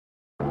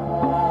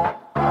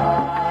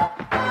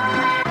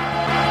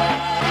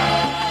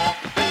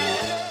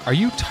Are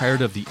you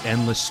tired of the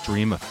endless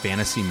stream of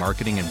fantasy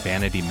marketing and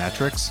vanity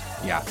metrics?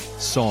 Yeah,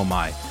 so am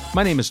I.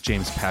 My name is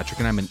James Patrick,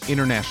 and I'm an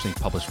internationally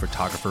published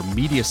photographer,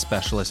 media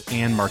specialist,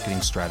 and marketing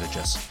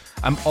strategist.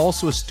 I'm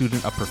also a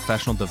student of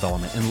professional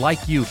development, and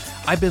like you,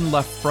 I've been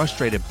left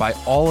frustrated by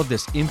all of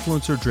this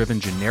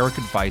influencer-driven generic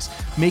advice,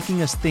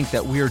 making us think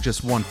that we are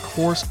just one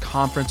course,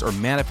 conference, or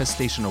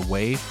manifestation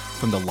away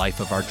from the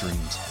life of our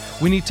dreams.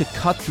 We need to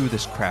cut through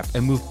this crap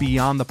and move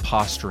beyond the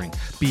posturing,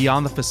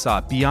 beyond the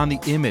facade, beyond the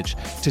image,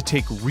 to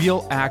take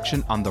real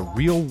action on the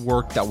real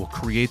work that will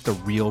create the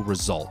real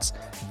results.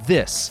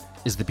 This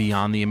is the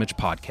Beyond the Image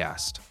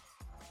podcast.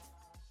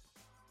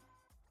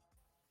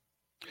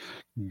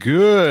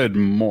 Good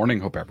morning.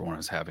 Hope everyone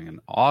is having an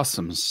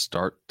awesome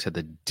start to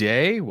the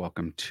day.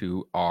 Welcome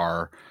to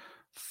our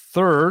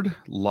third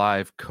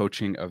live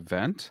coaching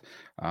event,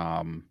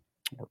 or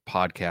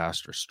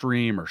podcast, or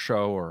stream, or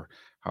show, or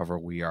however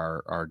we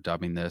are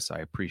dubbing this. I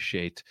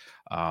appreciate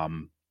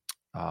all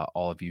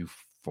of you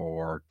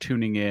for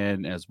tuning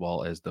in, as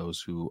well as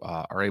those who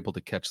are able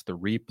to catch the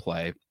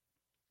replay.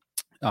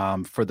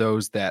 For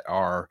those that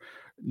are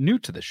new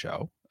to the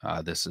show,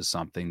 this is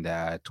something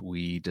that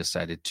we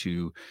decided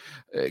to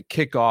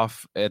kick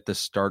off at the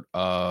start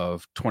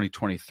of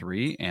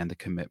 2023, and the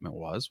commitment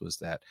was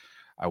that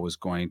I was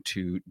going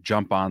to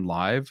jump on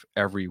live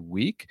every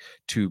week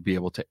to be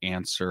able to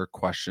answer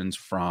questions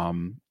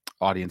from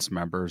audience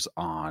members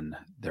on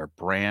their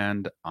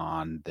brand,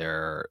 on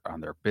their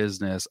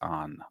business,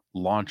 on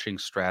launching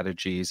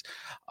strategies,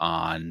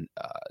 on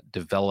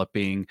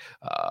developing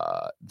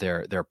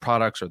their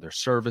products or their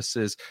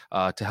services,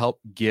 to help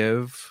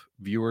give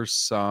viewers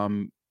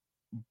some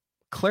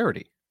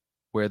clarity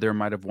where there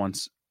might have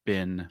once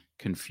been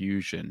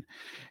confusion.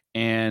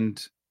 And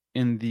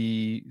in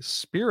the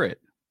spirit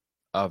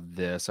of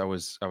this, I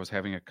was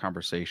having a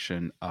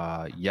conversation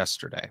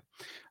yesterday.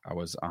 I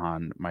was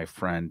on my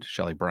friend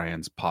Shelly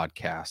Bryan's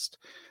podcast,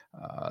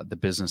 The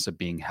Business of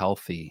Being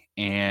Healthy,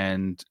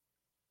 and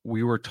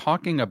we were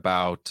talking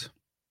about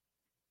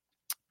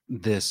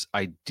this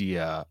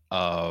idea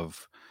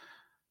of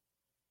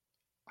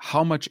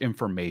how much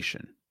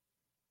information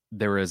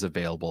there is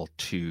available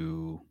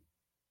to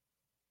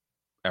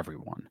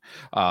everyone,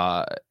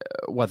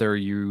 whether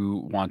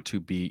you want to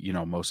be,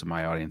 most of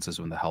my audience is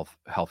in the health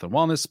and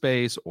wellness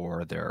space,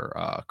 or they're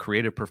a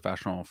creative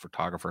professional,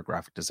 photographer,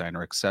 graphic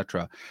designer,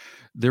 etc.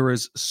 There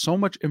is so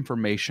much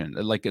information,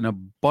 like an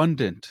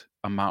abundant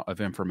amount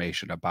of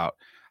information about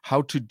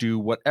how to do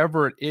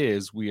whatever it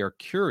is we are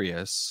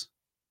curious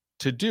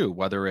to do,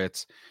 whether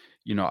it's,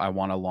 I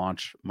want to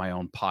launch my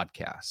own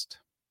podcast.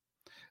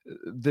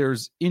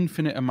 There's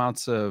infinite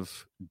amounts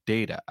of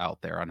data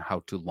out there on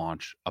how to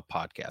launch a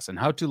podcast, and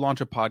how to launch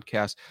a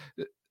podcast,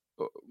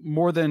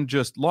 more than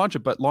just launch it,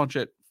 but launch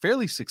it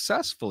fairly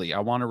successfully.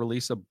 I want to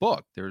release a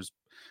book. There's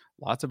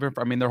lots of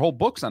info. There are whole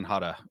books on how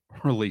to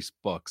release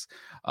books.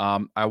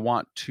 I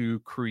want to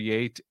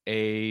create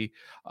I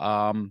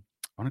want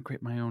to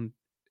create my own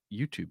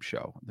YouTube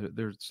show.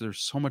 There's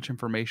so much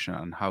information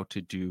on how to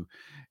do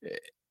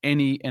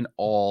any and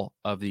all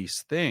of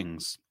these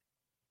things.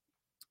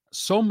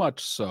 So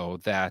much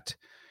so that,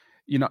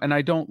 and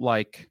I don't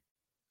like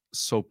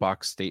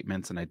soapbox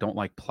statements, and I don't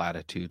like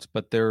platitudes,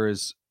 but there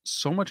is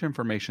so much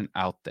information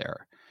out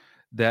there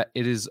that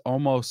it is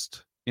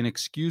almost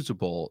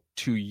inexcusable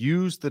to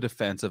use the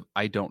defense of,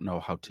 I don't know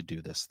how to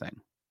do this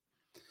thing.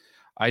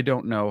 I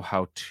don't know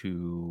how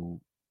to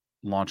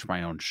launch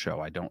my own show.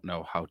 I don't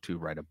know how to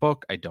write a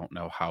book. I don't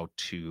know how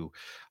to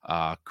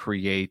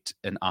create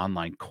an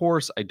online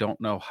course. I don't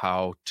know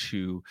how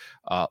to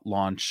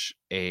launch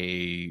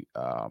a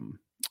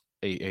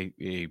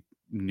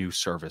new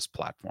service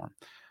platform.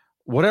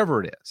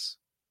 Whatever it is,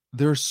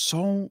 there's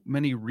so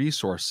many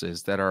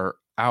resources that are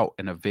out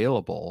and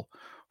available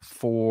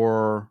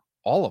for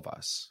all of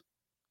us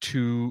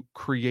to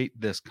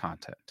create this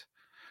content,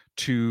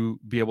 to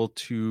be able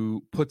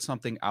to put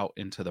something out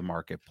into the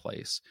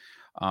marketplace.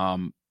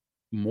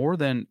 More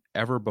than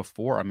ever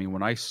before.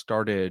 When I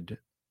started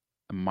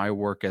my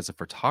work as a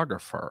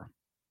photographer,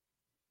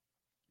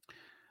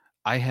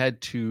 I had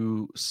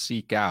to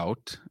seek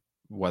out,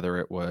 whether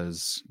it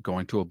was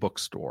going to a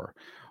bookstore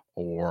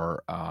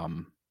or,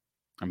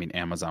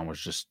 Amazon was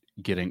just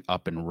getting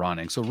up and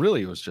running. So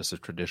really it was just a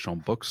traditional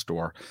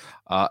bookstore,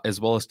 as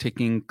well as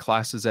taking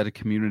classes at a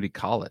community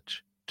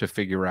college to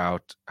figure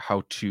out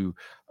how to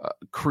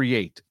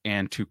create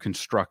and to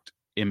construct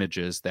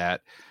images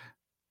that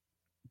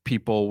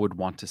people would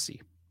want to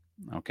see.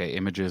 Okay,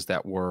 images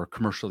that were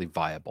commercially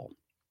viable.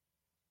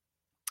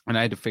 And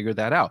I had to figure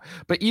that out.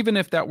 But even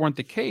if that weren't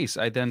the case,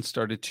 I then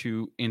started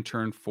to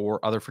intern for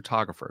other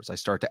photographers. I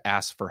started to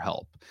ask for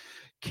help.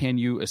 Can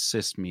you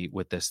assist me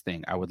with this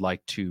thing? I would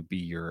like to be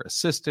your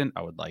assistant.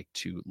 I would like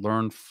to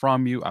learn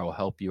from you. I will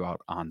help you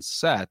out on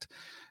set.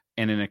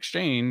 And in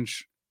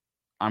exchange,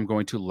 I'm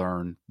going to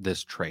learn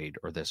this trade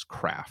or this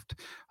craft.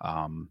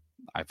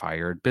 I've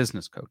hired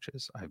business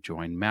coaches. I've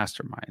joined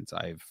masterminds.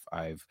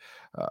 I've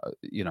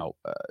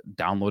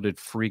downloaded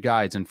free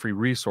guides and free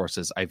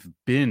resources. I've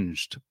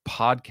binged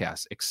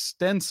podcasts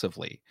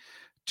extensively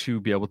to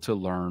be able to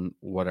learn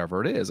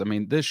whatever it is. I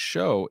mean, this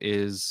show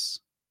is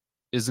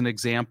an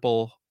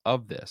example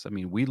of this. I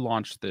mean, we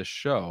launched this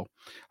show.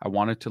 I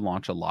wanted to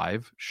launch a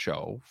live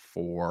show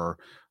for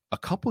a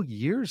couple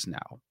years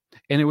now.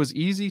 And it was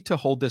easy to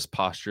hold this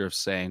posture of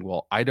saying,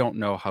 well, I don't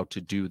know how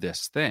to do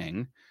this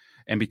thing.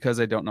 And because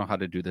I don't know how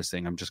to do this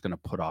thing, I'm just going to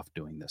put off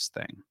doing this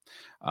thing.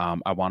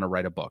 I want to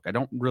write a book. I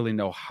don't really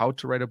know how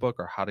to write a book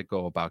or how to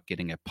go about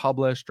getting it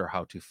published or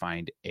how to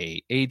find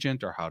a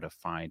agent or how to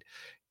find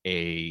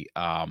a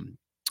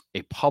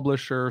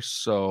publisher.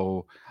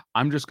 So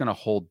I'm just going to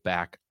hold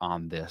back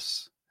on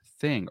this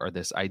thing or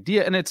this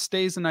idea. And it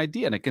stays an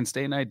idea, and it can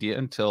stay an idea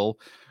until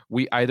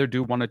we either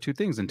do one of two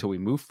things, until we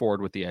move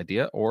forward with the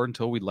idea or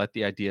until we let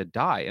the idea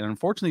die. And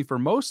unfortunately for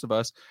most of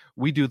us,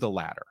 we do the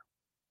latter.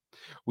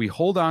 We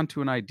hold on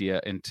to an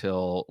idea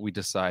until we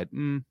decide,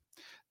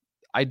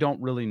 I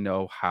don't really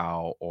know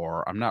how,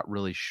 or I'm not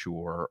really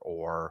sure,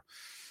 or,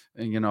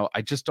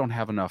 I just don't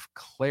have enough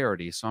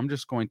clarity. So I'm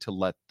just going to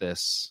let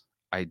this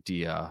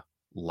idea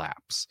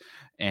lapse.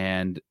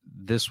 And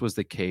this was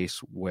the case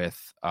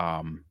with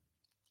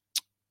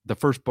the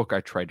first book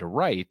I tried to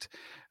write.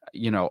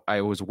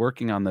 I was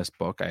working on this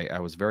book. I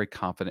was very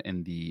confident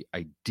in the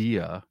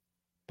idea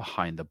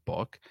behind the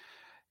book,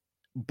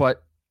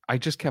 but I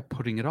just kept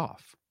putting it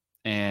off.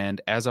 And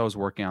as I was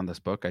working on this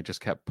book, I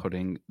just kept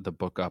putting the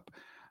book up,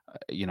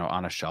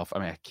 on a shelf. I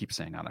mean, I keep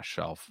saying on a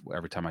shelf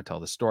every time I tell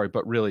this story,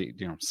 but really,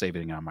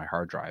 saving it on my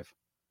hard drive.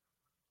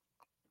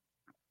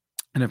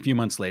 And a few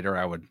months later,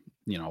 I would,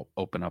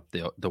 open up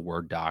the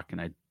Word doc and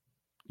I'd,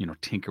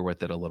 tinker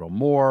with it a little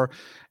more.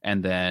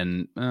 And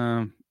then,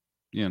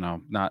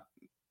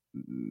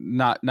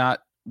 not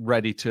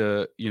ready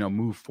to,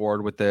 move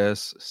forward with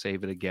this,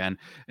 save it again,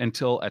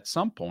 until at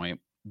some point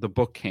the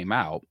book came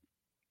out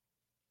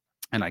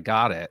and I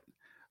got it,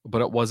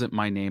 but it wasn't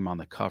my name on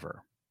the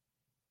cover.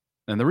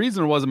 And the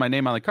reason it wasn't my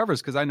name on the cover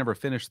is because I never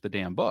finished the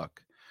damn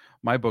book.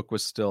 My book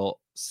was still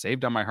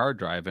saved on my hard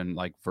drive in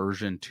like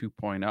version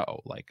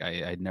 2.0. Like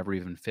I'd never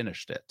even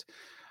finished it.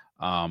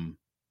 And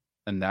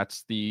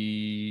that's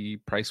the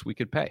price we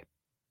could pay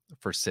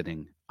for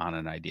sitting on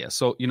an idea.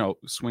 So,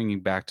 swinging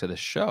back to the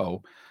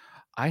show,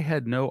 I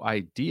had no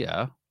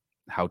idea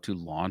how to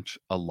launch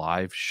a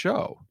live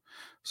show.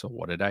 So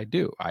what did I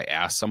do? I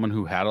asked someone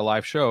who had a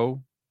live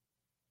show,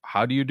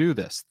 how do you do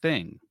this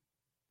thing?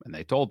 And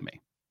they told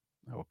me.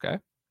 Okay.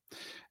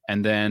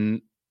 And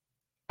then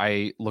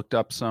I looked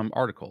up some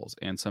articles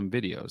and some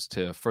videos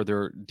to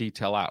further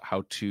detail out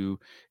how to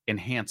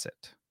enhance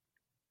it.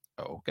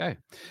 Okay.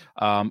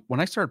 When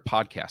I started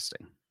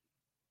podcasting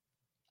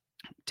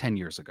 10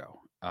 years ago,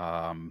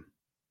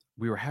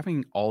 we were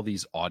having all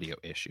these audio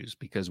issues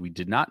because we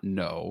did not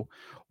know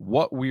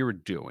what we were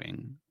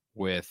doing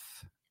with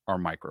our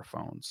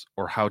microphones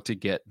or how to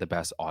get the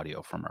best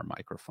audio from our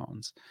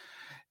microphones.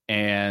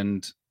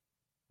 And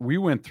we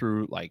went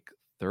through like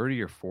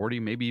 30 or 40,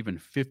 maybe even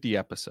 50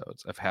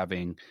 episodes of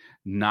having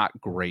not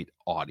great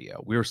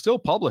audio. We were still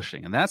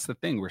publishing, and that's the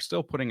thing. We're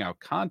still putting out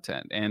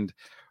content. And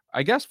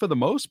I guess for the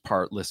most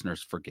part,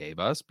 listeners forgave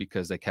us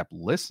because they kept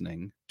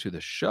listening to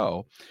the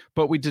show,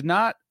 but we did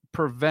not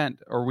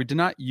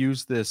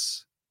use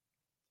this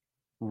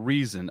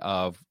reason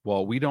of,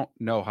 well, we don't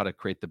know how to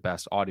create the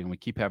best audio and we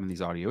keep having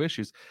these audio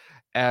issues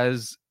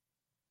as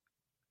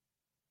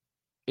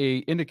a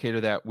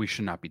indicator that we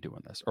should not be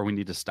doing this, or we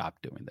need to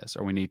stop doing this,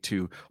 or we need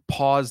to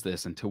pause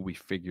this until we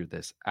figure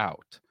this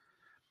out.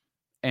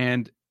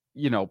 And,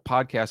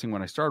 podcasting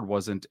when I started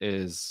wasn't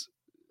as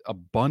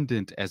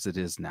abundant as it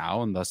is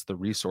now, and thus the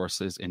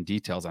resources and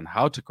details on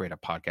how to create a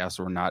podcast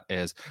were not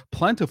as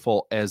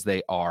plentiful as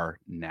they are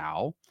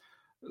now.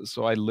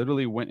 So I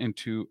literally went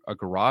into a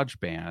garage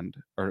band,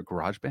 is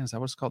that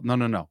what it's called?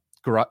 No.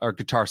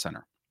 Guitar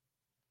Center.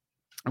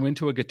 I went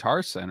to a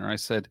Guitar Center. I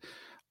said,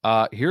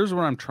 here's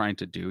what I'm trying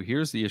to do.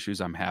 Here's the issues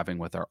I'm having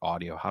with our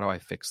audio. How do I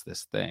fix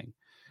this thing?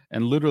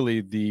 And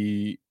literally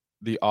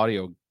the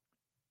audio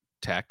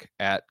tech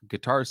at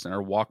Guitar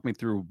Center walked me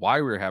through why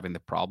we were having the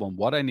problem,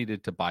 what I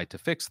needed to buy to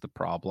fix the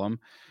problem,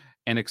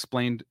 and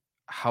explained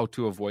how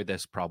to avoid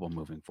this problem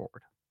moving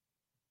forward.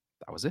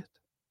 That was it.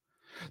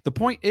 The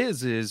point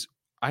is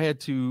I had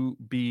to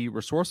be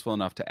resourceful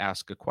enough to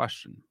ask a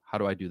question. How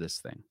do I do this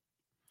thing?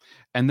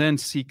 And then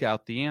seek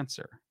out the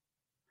answer.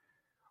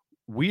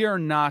 We are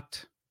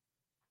not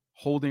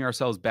holding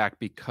ourselves back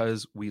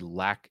because we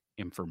lack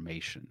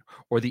information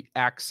or the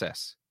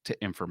access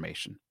to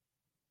information.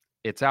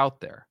 It's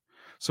out there.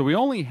 So we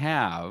only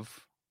have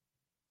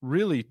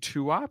really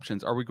two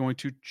options. Are we going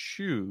to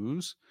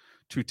choose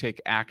to take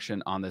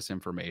action on this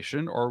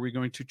information, or are we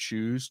going to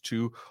choose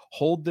to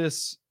hold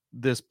this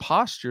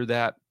posture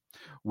that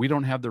we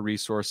don't have the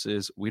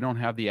resources, we don't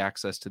have the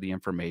access to the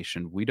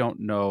information, we don't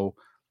know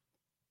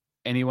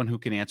anyone who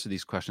can answer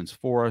these questions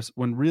for us,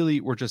 when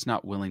really we're just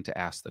not willing to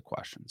ask the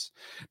questions.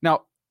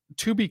 Now,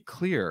 to be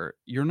clear,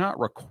 you're not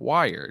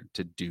required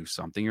to do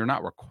something. You're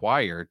not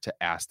required to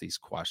ask these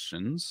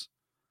questions.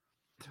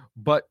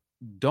 But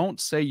don't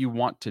say you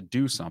want to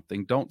do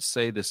something. Don't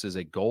say this is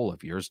a goal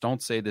of yours.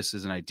 Don't say this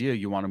is an idea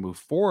you want to move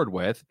forward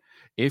with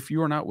if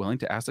you are not willing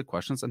to ask the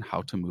questions on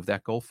how to move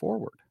that goal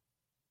forward.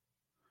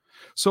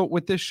 So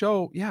with this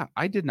show, yeah,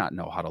 I did not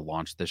know how to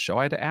launch this show.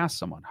 I had to ask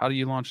someone, how do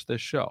you launch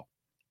this show?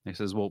 He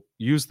says, well,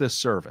 use this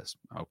service.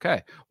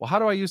 Okay. Well, how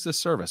do I use this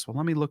service? Well,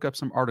 let me look up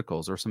some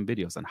articles or some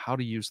videos on how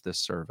to use this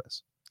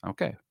service.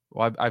 Okay.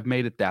 Well, I've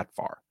made it that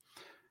far.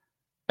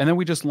 And then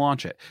we just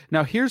launch it.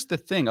 Now, here's the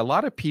thing. A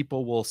lot of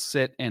people will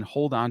sit and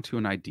hold on to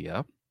an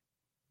idea,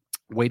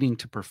 waiting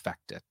to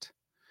perfect it.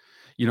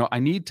 I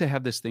need to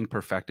have this thing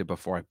perfected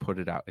before I put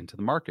it out into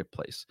the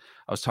marketplace.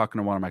 I was talking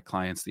to one of my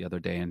clients the other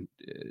day, and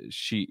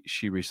she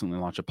recently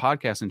launched a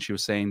podcast, and she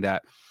was saying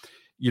that,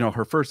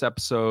 her first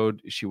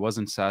episode, she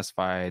wasn't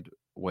satisfied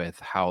with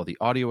how the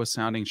audio was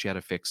sounding. She had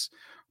to fix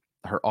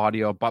her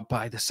audio, but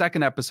by the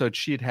second episode,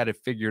 she had it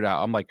figured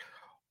out. I'm like,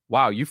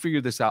 wow, you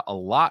figured this out a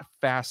lot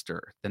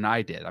faster than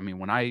I did. I mean,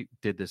 when I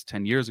did this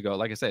 10 years ago,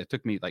 like I said, it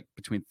took me like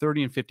between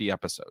 30 and 50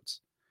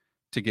 episodes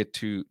to get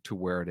to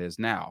where it is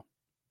now.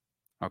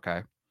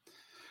 Okay.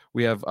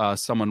 We have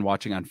someone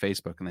watching on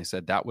Facebook, and they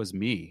said, that was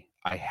me.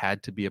 I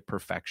had to be a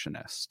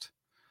perfectionist.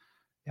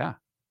 Yeah,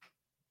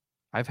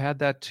 I've had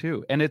that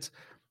too. And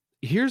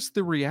here's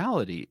the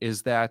reality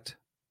is that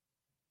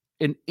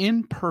an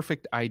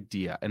imperfect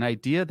idea, an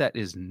idea that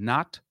is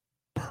not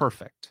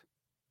perfect,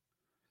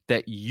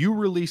 that you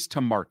release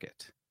to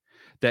market,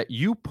 that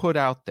you put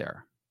out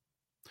there,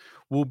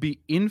 will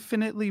be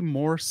infinitely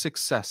more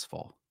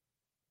successful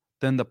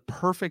than the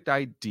perfect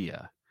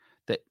idea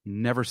that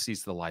never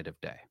sees the light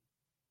of day.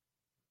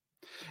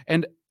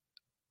 And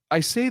I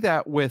say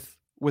that with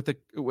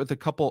a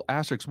couple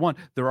asterisks. One,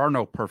 there are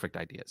no perfect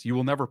ideas. You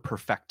will never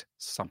perfect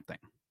something.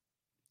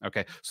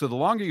 Okay. So the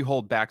longer you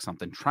hold back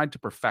something, trying to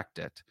perfect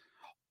it,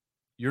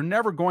 you're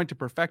never going to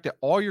perfect it.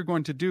 All you're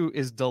going to do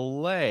is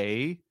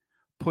delay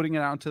putting it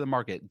out into the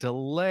market,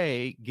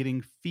 delay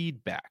getting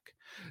feedback,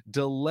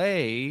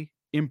 delay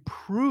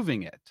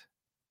improving it.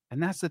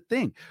 And that's the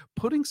thing.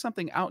 Putting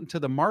something out into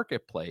the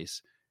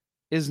marketplace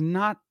is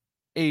not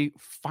a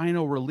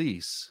final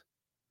release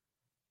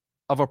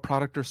of a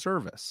product or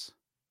service.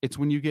 It's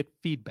when you get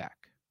feedback.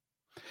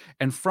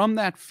 And from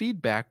that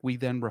feedback, we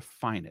then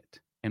refine it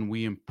and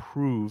we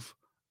improve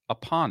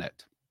upon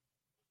it.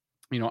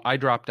 I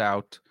dropped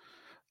out,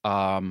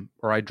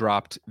 or I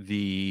dropped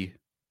the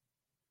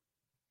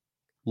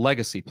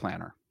Legacy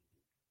Planner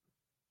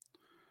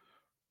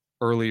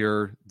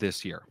earlier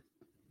this year.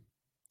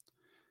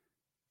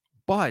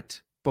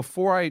 But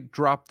before I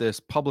dropped this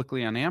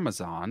publicly on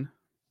Amazon,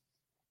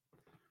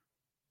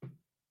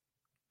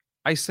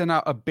 I sent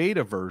out a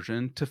beta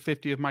version to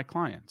 50 of my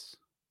clients,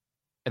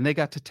 and they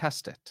got to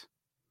test it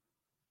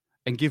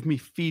and give me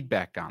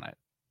feedback on it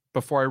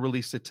before I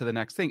released it to the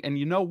next thing. And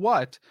you know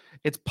what?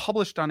 It's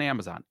published on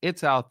Amazon.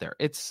 It's out there.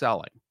 It's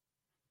selling.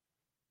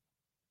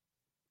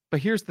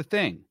 But here's the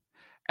thing.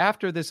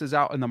 After this is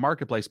out in the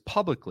marketplace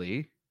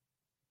publicly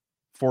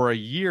for a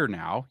year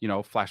now,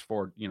 flash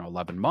forward,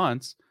 11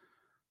 months,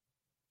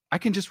 I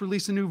can just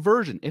release a new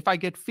version if I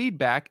get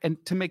feedback and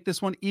to make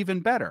this one even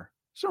better.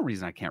 There's no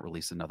reason I can't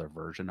release another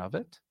version of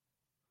it.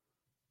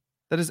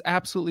 That is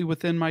absolutely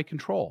within my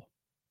control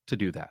to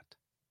do that.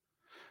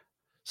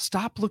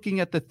 Stop looking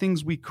at the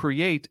things we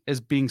create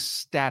as being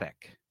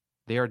static.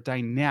 They are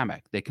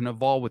dynamic. They can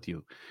evolve with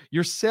you.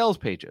 Your sales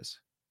pages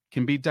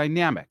can be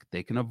dynamic.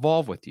 They can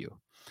evolve with you.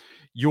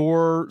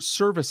 Your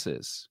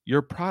services,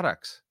 your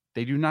products,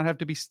 they do not have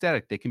to be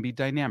static. They can be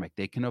dynamic.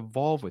 They can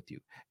evolve with you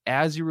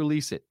as you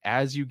release it,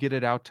 as you get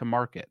it out to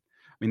market.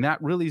 I mean, that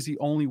really is the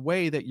only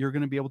way that you're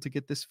going to be able to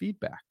get this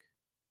feedback.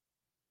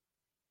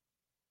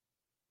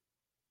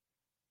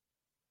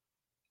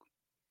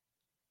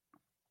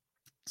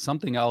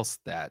 Something else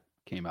that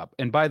came up,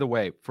 and by the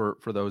way, for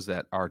those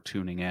that are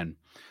tuning in,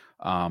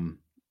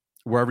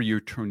 wherever you're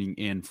tuning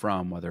in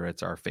from, whether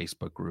it's our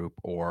Facebook group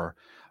or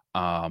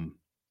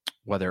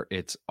whether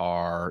it's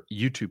our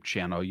YouTube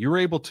channel, you're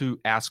able to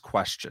ask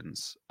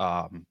questions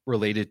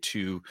related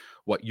to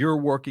what you're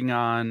working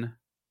on,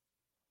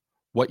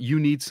 what you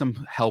need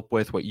some help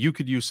with, what you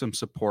could use some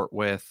support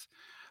with,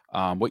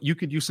 what you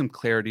could use some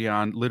clarity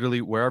on.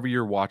 Literally, wherever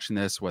you're watching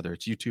this, whether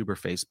it's YouTube or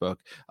Facebook,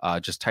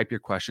 just type your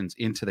questions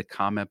into the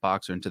comment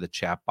box or into the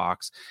chat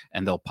box,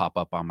 and they'll pop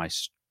up on my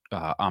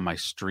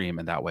stream,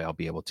 and that way I'll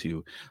be able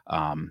to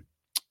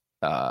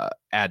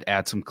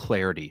add some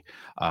clarity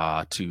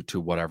to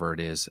whatever it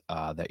is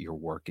that you're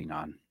working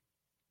on.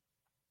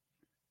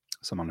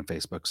 Someone on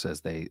Facebook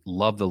says they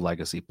love the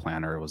Legacy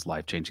Planner. It was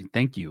life-changing.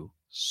 Thank you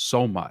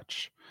so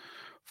much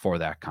for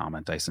that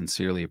comment. I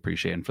sincerely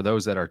appreciate it. And for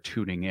those that are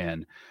tuning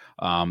in,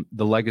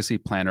 the Legacy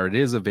Planner, it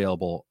is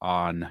available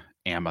on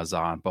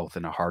Amazon, both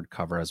in a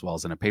hardcover as well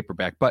as in a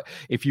paperback. But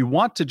if you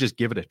want to just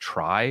give it a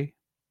try,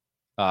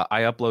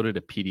 I uploaded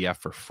a PDF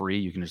for free.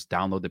 You can just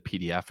download the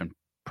PDF and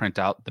print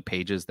out the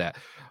pages that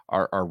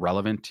are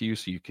relevant to you,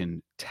 so you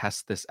can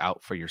test this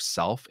out for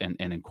yourself and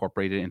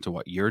incorporate it into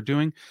what you're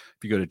doing.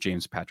 If you go to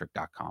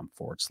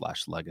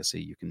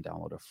jamespatrick.com/legacy, you can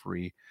download a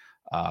free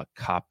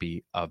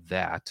copy of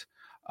that.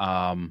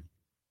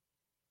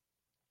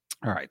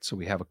 All right. So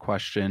we have a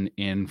question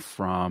in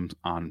from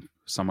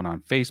someone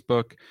on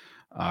Facebook.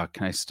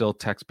 Can I still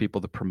text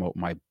people to promote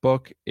my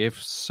book?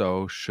 If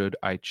so, should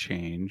I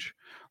change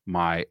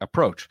my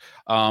approach?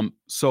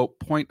 So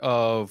point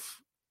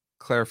of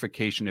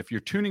clarification, if you're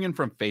tuning in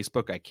from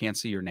Facebook, I can't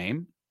see your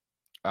name.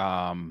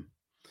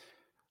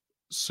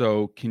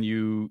 So can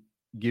you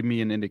give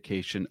me an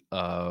indication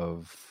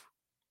of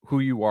who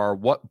you are?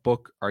 What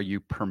book are you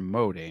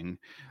promoting?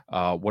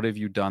 What have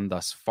you done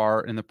thus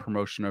far in the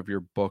promotion of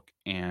your book?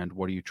 And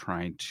what are you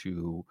trying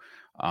to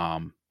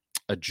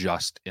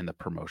adjust in the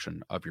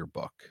promotion of your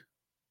book?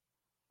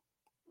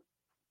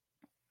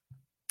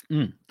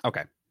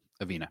 Okay,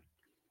 Avina.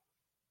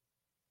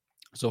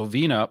 So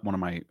Avina, one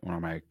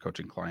of my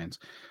coaching clients,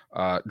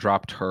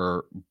 dropped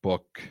her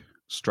book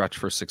Stretch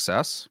for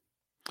Success.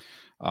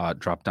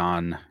 Dropped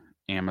on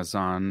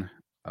Amazon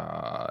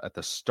at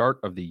the start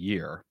of the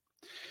year,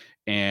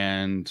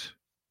 and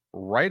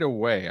right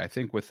away, I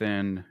think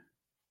within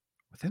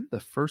the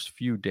first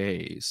few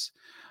days,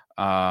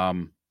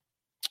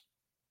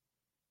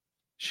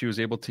 she was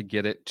able to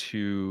get it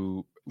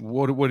to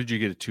what did you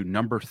get it to?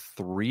 Number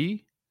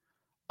 3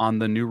 on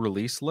the new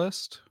release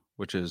list,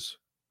 which is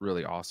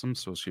really awesome.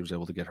 So she was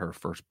able to get her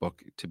first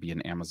book to be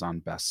an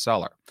Amazon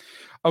bestseller.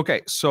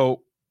 Okay,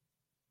 so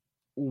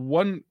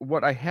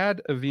what I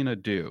had Avina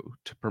do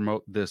to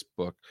promote this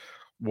book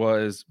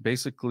was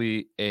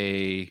basically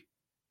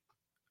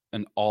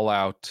an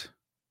all-out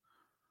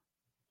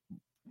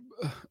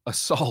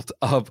assault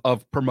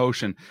of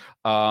promotion.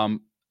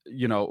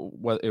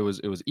 What it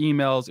was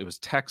emails, it was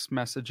text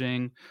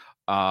messaging,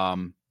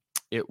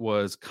 it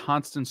was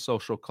constant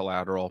social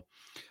collateral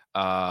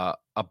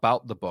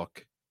about the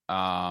book,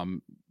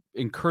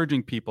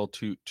 encouraging people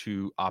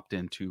to opt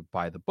in to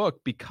buy the book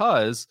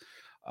because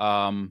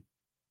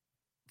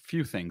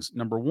few things.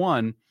 Number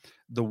one,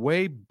 the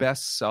way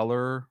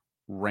bestseller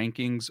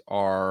rankings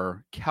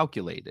are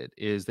calculated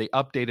is they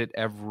update it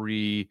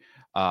every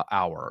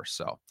hour or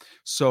so.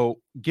 So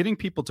getting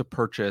people to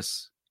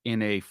purchase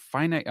in a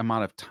finite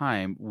amount of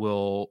time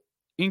will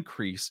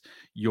increase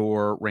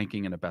your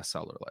ranking in a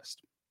bestseller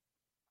list.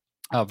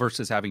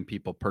 Versus having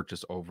people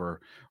purchase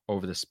over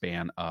the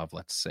span of,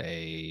 let's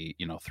say,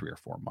 3 or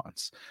 4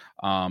 months.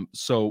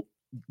 So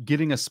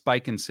getting a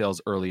spike in sales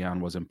early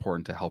on was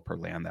important to help her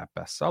land that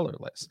bestseller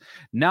list.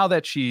 Now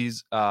that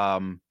she's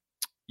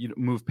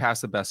moved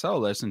past the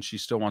bestseller list and she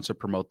still wants to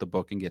promote the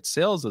book and get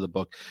sales of the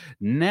book,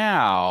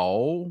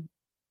 now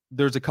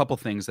there's a couple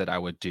things that I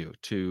would do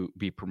to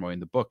be promoting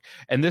the book.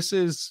 And this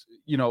is,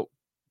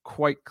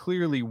 quite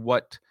clearly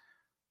what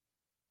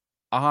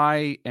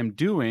I am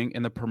doing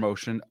in the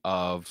promotion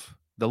of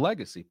the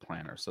Legacy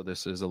Planner. So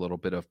this is a little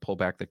bit of pull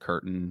back the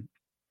curtain,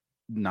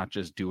 not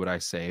just do what I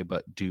say,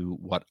 but do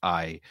what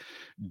I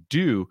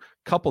do.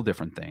 Couple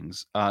different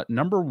things.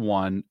 Number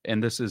one,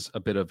 and this is a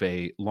bit of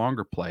a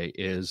longer play,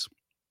 is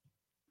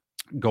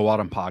go out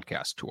on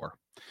podcast tour.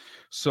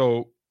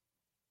 So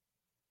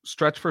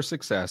Stretch for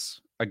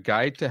Success, a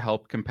guide to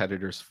help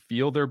competitors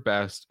feel their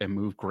best and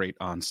move great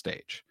on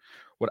stage.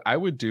 What I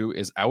would do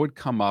is I would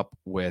come up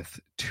with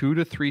 2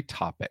 to 3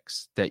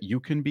 topics that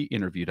you can be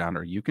interviewed on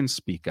or you can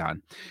speak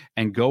on,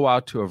 and go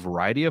out to a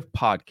variety of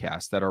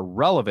podcasts that are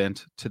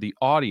relevant to the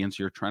audience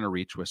you're trying to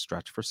reach with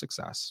Stretch for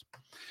Success,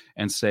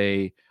 and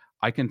say,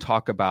 I can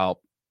talk about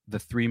the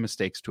 3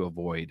 mistakes to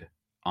avoid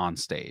on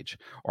stage,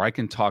 or I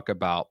can talk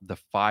about the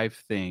 5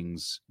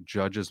 things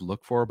judges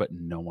look for but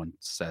no one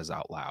says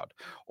out loud,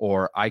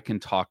 or I can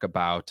talk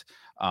about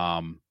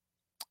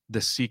the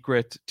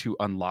secret to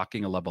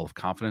unlocking a level of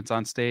confidence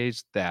on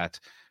stage that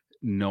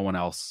no one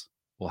else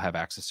will have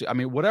access to. I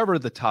mean, whatever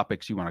the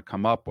topics you want to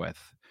come up with,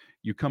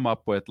 you come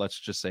up with, let's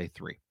just say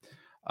 3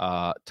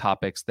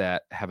 topics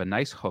that have a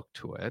nice hook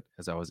to it,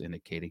 as I was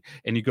indicating,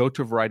 and you go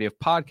to a variety of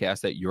podcasts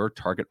that your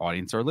target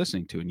audience are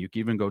listening to. And you can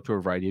even go to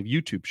a variety of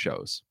YouTube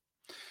shows.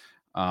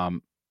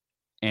 And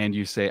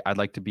you say, I'd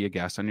like to be a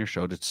guest on your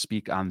show to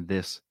speak on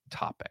this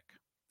topic,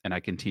 and I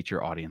can teach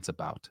your audience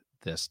about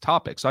this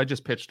topic. So I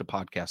just pitched a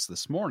podcast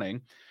this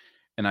morning,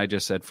 and I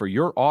just said, for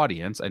your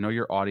audience, I know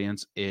your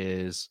audience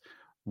is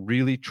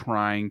really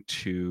trying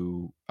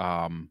to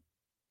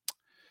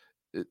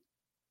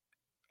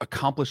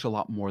accomplish a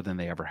lot more than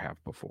they ever have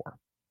before,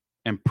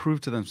 and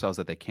prove to themselves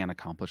that they can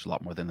accomplish a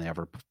lot more than they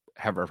ever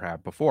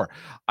have before.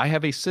 I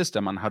have a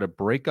system on how to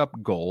break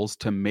up goals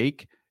to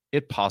make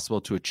it possible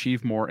to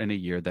achieve more in a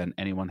year than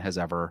anyone has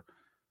ever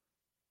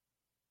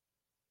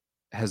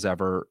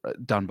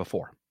done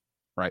before.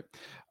 Right.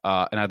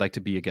 And I'd like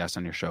to be a guest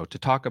on your show to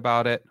talk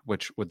about it,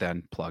 which would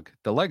then plug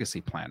the Legacy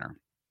Planner.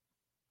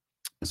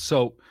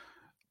 So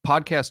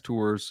podcast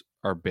tours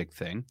are a big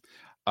thing.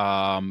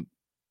 And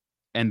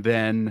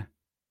then,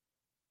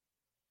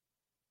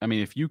 I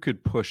mean, if you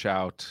could push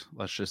out,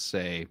 let's just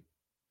say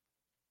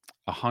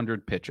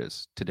 100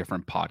 pitches to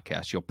different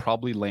podcasts, you'll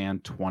probably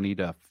land 20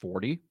 to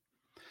 40.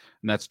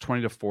 And that's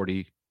 20 to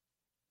 40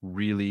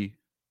 really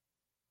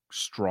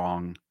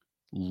strong,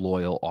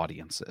 loyal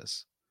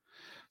audiences.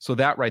 So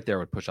that right there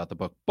would push out the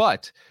book.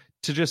 But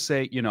to just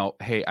say,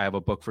 hey, I have a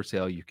book for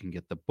sale, you can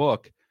get the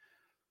book.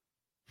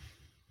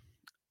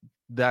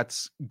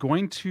 that's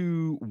going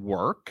to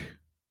work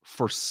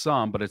for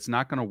some, but it's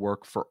not going to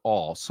work for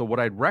all. So what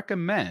I'd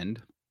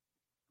recommend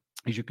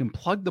is you can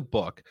plug the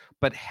book,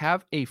 but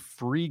have a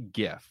free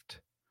gift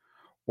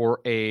or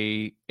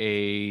a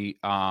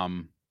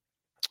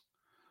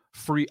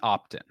free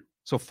opt-in.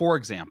 So for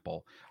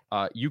example,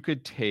 you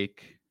could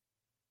take,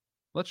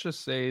 let's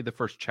just say, the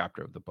first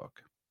chapter of the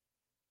book,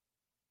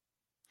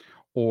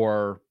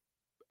 or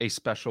a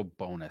special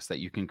bonus that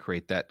you can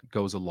create that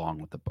goes along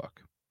with the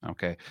book.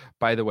 Okay.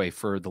 By the way,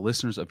 for the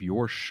listeners of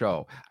your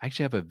show, I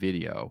actually have a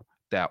video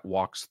that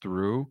walks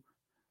through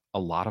a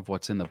lot of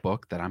what's in the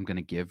book that I'm going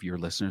to give your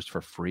listeners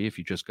for free. If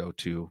you just go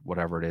to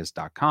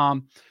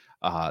whateveritis.com,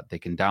 they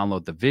can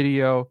download the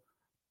video.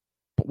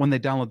 But when they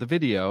download the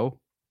video,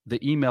 the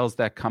emails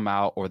that come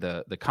out, or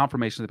the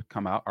confirmations that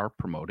come out, are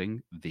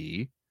promoting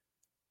the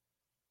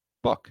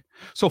book.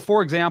 So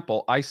for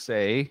example, I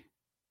say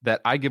that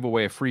I give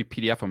away a free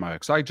PDF of my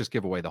book. So I just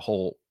give away the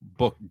whole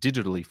book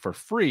digitally for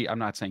free. I'm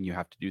not saying you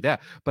have to do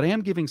that, but I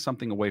am giving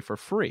something away for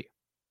free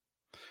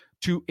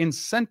to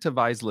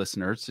incentivize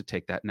listeners to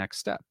take that next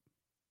step,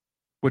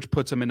 which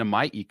puts them into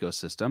my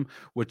ecosystem,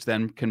 which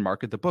then can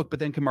market the book, but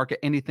then can market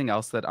anything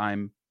else that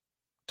I'm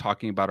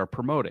talking about or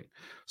promoting.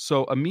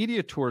 So a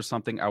media tour is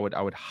something I would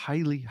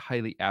highly,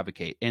 highly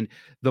advocate. And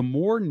the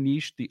more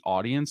niche the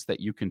audience that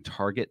you can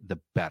target, the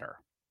better.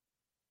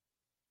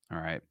 All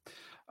right.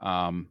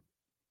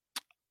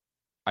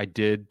 I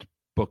did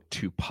book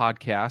 2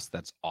 podcasts.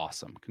 That's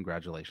awesome.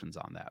 Congratulations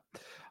on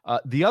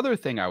that. The other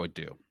thing I would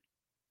do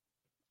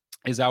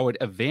is I would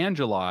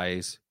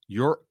evangelize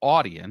your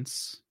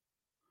audience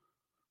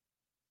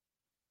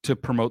to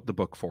promote the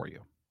book for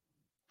you.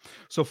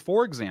 So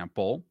for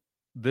example,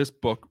 this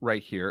book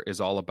right here is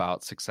all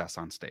about success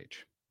on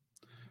stage.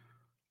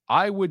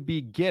 I would be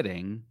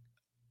getting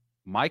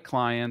my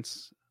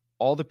clients,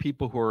 all the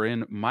people who are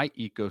in my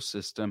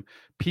ecosystem,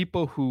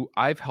 people who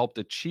I've helped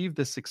achieve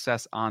the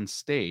success on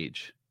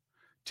stage,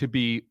 to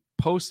be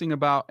posting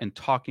about and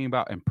talking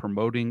about and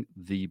promoting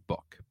the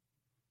book.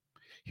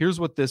 Here's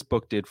what this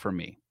book did for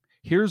me.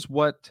 Here's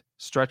what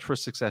Stretch for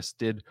Success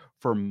did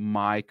for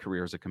my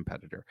career as a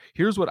competitor.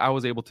 Here's what I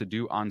was able to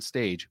do on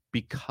stage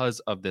because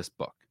of this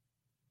book.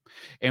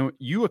 And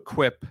you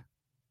equip,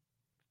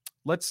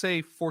 let's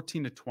say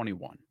 14 to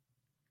 21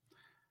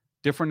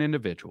 different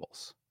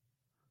individuals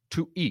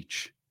to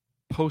each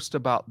post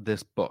about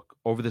this book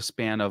over the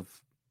span of,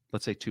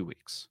 let's say, 2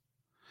 weeks.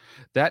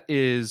 That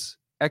is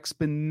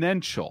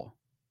exponential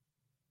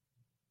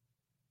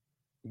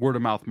word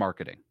of mouth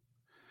marketing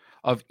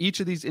of each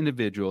of these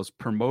individuals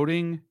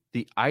promoting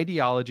the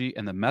ideology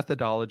and the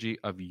methodology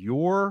of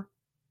your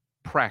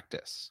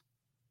practice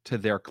to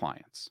their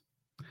clients,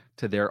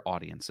 to their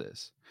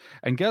audiences.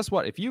 And guess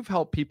what? If you've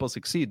helped people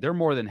succeed, they're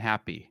more than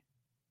happy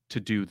to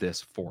do this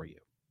for you.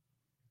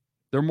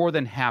 They're more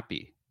than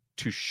happy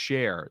to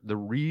share the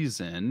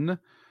reason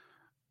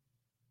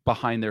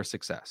behind their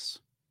success.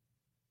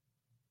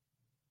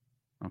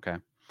 Okay.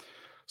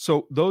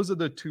 So those are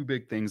the 2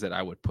 big things that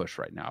I would push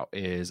right now.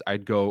 Is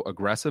I'd go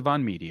aggressive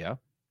on media.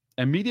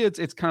 And media,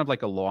 it's kind of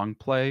like a long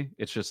play.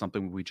 It's just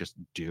something we just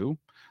do.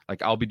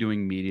 Like I'll be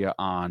doing media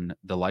on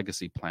the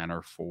Legacy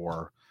Planner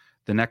for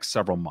the next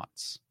several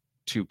months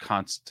to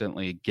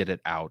constantly get it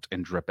out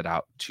and drip it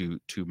out to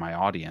my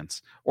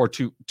audience, or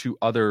to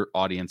other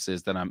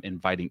audiences that I'm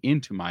inviting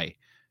into my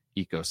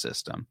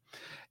ecosystem.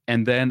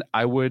 And then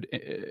I would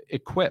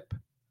equip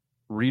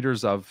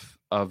readers of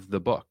the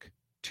book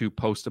to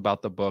post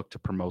about the book, to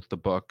promote the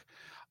book.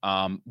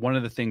 One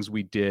of the things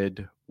we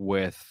did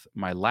with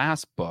my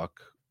last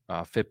book,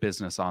 Fit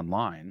Business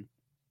Online,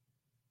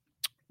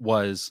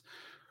 was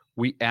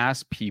we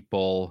asked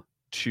people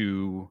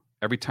to,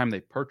 every time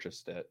they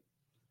purchased it,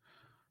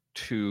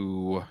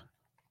 to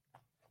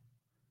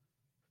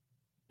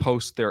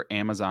post their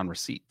Amazon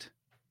receipt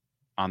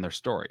on their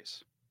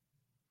stories.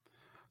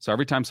 So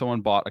every time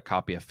someone bought a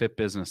copy of Fit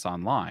Business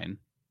Online,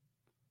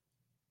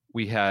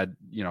 we had,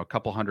 a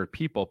couple hundred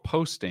people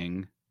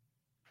posting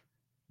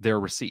their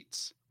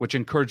receipts, which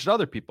encouraged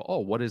other people. Oh,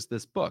 what is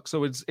this book?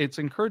 So it's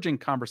encouraging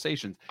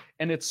conversations,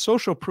 and it's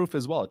social proof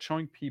as well. It's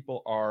showing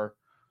people are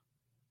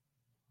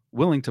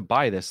willing to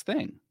buy this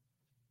thing.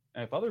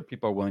 And if other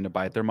people are willing to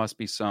buy it, there must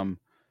be some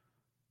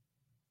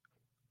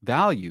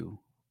value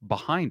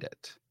behind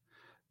it.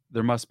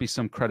 There must be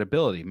some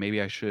credibility. Maybe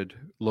I should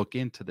look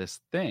into this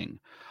thing.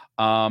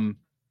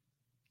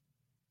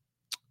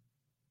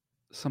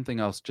 Something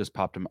else just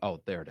popped in.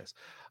 Oh, there it is.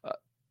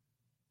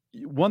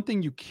 One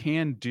thing you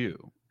can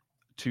do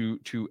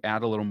to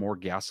add a little more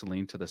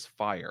gasoline to this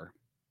fire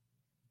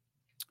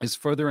is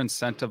further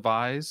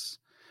incentivize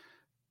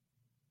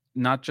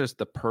not just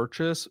the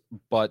purchase,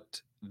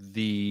 but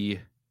the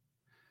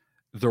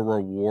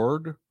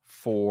reward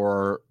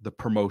for the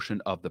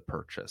promotion of the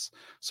purchase.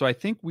 So I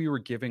think we were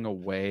giving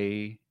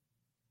away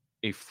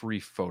a free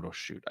photo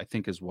shoot, I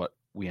think is what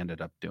we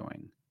ended up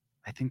doing.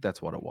 I think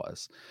that's what it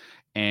was.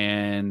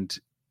 And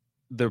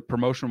the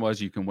promotion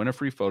was, you can win a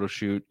free photo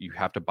shoot. You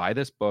have to buy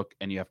this book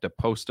and you have to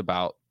post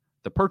about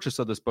the purchase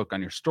of this book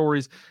on your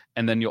stories,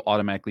 and then you'll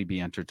automatically be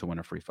entered to win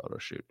a free photo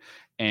shoot.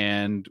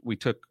 And we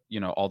took,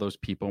 all those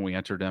people and we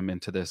entered them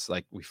into this,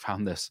 like, we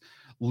found this,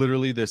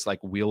 literally this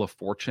like Wheel of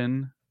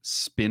Fortune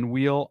spin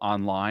wheel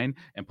online,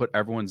 and put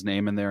everyone's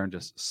name in there and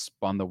just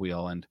spun the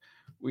wheel. And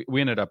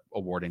we ended up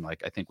awarding,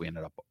 like, I think we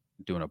ended up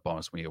doing a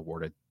bonus. We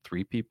awarded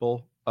 3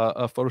 people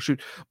a photo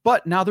shoot.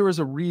 But now there was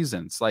a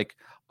reason. It's like,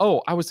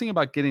 oh, I was thinking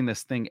about getting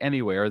this thing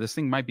anyway, or this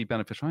thing might be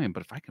beneficial.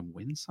 But if I can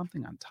win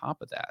something on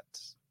top of that,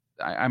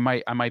 I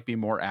might be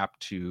more apt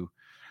to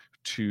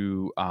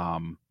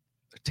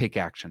take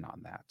action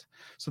on that.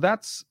 So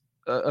that's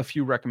a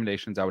few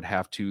recommendations I would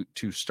have to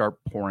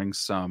start pouring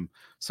some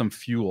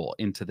fuel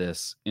into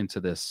this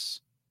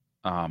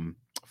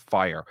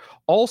fire.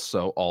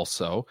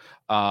 Also,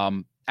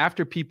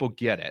 after people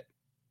get it,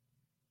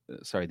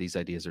 sorry, these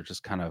ideas are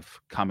just kind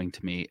of coming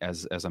to me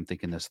as I'm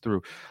thinking this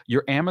through.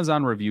 Your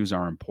Amazon reviews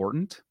are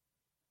important.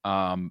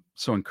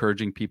 So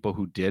encouraging people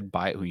who did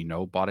buy it,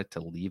 who bought it, to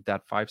leave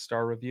that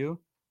 5-star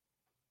review.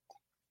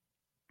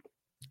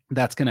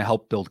 That's going to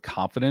help build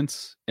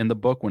confidence in the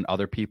book when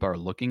other people are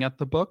looking at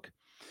the book.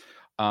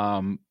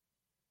 You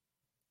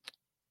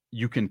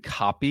can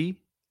copy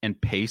and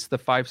paste the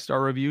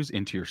 5-star reviews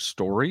into your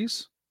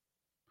stories.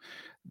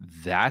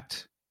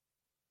 That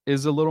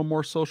is a little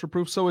more social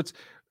proof. So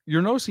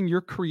you're noticing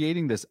you're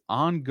creating this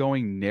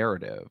ongoing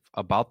narrative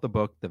about the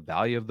book, the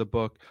value of the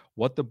book,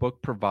 what the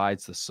book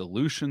provides, the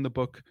solution the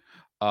book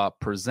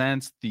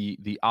presents,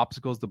 the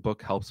obstacles the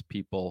book helps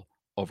people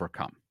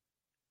overcome.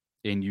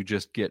 And you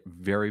just get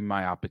very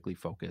myopically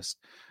focused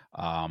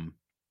on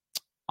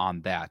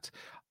that.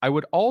 I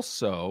would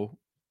also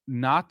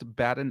not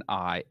bat an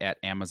eye at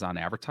Amazon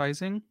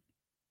advertising.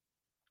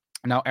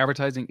 Now,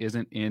 advertising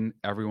isn't in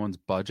everyone's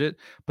budget,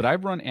 but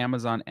I've run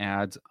Amazon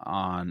ads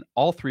on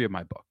all 3 of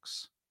my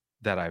books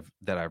that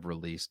I've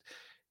released.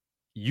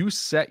 You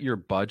set your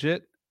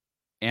budget.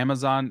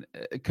 Amazon,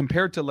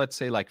 compared to, let's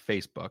say, like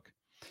Facebook,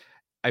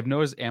 I've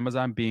noticed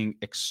Amazon being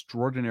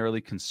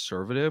extraordinarily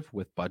conservative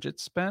with budget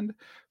spend.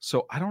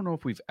 So I don't know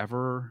if we've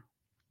ever,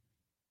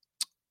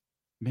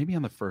 maybe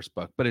on the first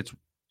book, but it's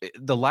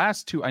the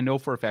last 2, I know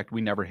for a fact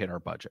we never hit our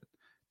budget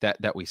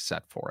that we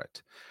set for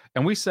it.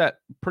 And we set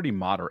pretty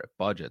moderate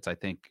budgets. I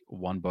think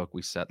one book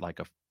we set like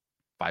a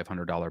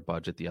 $500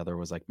 budget. The other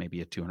was like maybe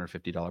a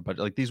 $250 budget.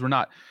 Like, these were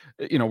not,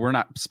 we're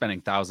not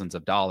spending thousands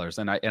of dollars.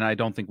 And I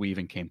don't think we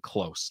even came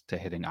close to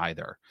hitting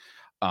either.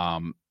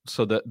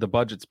 So the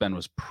budget spend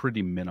was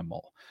pretty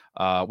minimal,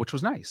 which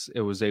was nice.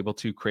 It was able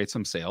to create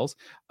some sales.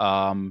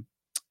 And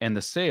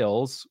the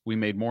sales, we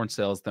made more in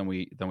sales than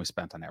we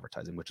spent on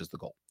advertising, which is the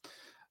goal,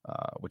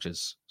 which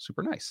is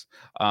super nice.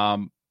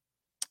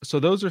 So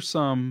those are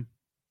some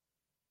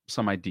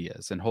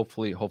ideas, and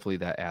hopefully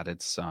that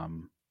added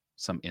some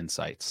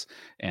insights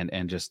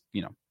and just,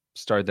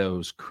 start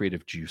those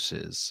creative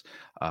juices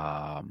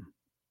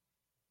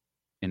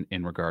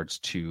in regards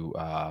to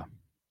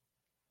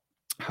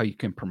how you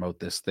can promote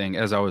this thing.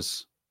 As I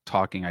was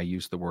talking, I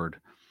used the word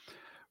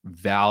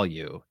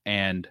value,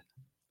 and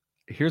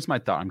here's my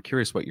thought. I'm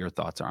curious what your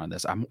thoughts are on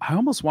this. I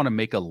almost want to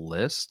make a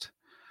list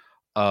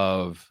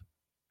of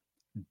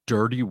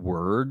dirty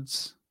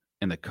words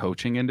in the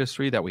coaching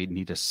industry that we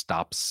need to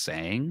stop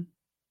saying.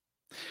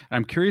 And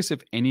I'm curious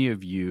if any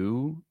of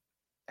you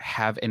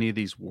have any of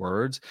these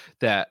words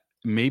that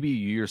maybe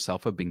you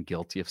yourself have been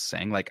guilty of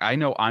saying. Like, I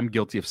know I'm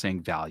guilty of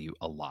saying value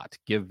a lot.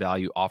 Give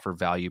value, offer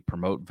value,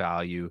 promote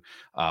value,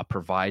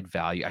 provide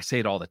value. I say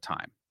it all the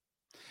time.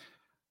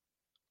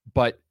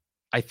 But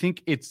I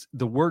think it's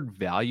the word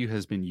value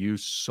has been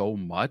used so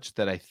much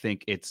that I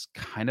think it's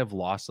kind of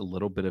lost a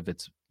little bit of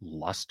its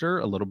luster,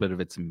 a little bit of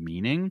its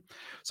meaning.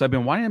 So I've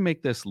been wanting to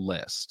make this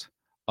list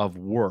of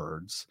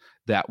words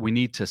that we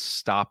need to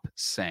stop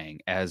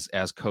saying as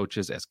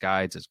coaches, as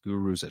guides, as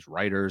gurus, as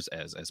writers,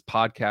 as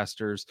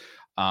podcasters,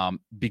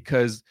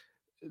 because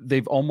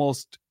they've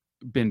almost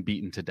been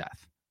beaten to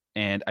death.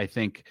 And I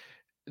think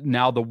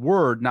now the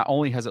word, not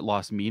only has it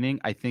lost meaning,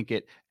 I think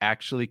it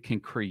actually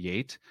can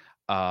create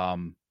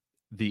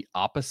the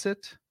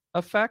opposite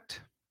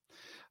effect.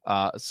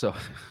 So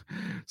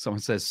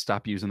someone says,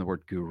 stop using the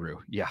word guru.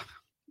 Yeah.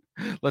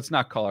 Let's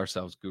not call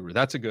ourselves guru.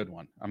 That's a good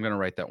one. I'm going to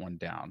write that one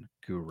down.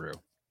 Guru.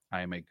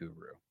 I am a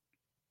guru.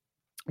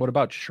 What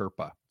about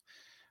Sherpa?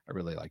 I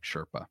really like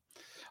Sherpa.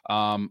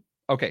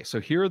 Okay. So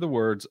here are the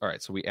words. All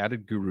right. So we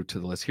added guru to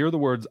the list. Here are the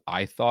words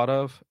I thought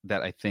of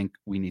that I think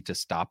we need to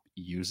stop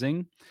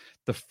using.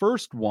 The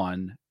first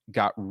one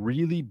got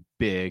really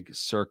big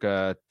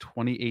circa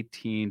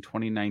 2018,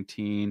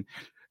 2019.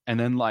 And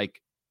then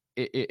like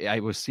I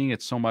was seeing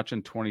it so much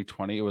in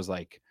 2020. It was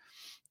like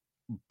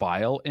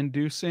bile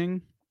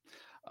inducing.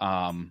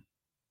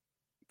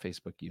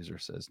 Facebook user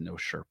says no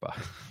Sherpa.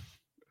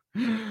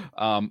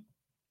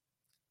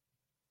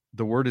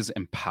 The word is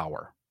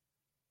empower.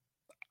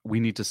 We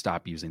need to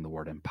stop using the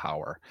word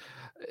empower.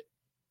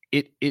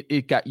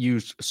 It got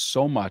used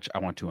so much. I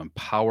want to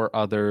empower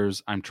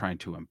others. I'm trying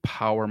to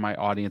empower my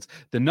audience.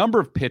 The number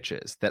of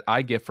pitches that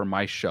I get from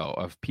my show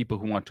of people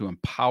who want to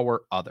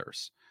empower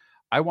others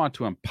I want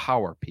to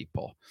empower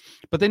people.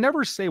 But they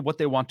never say what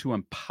they want to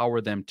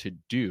empower them to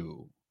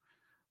do.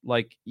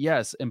 Like,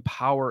 yes,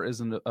 empower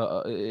isn't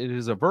it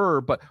is a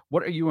verb, but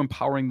what are you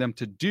empowering them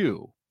to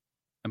do?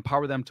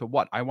 Empower them to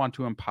what? I want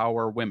to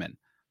empower women.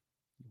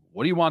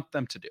 What do you want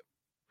them to do?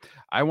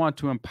 I want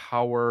to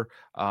empower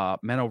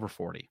men over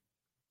 40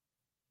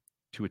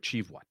 to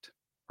achieve what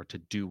or to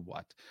do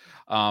what.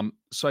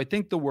 So I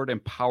think the word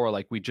empower,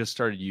 like we just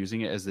started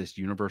using it as this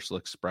universal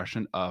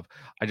expression of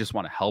I just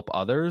want to help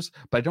others,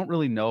 but I don't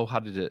really know how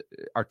to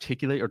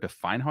articulate or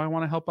define how I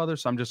want to help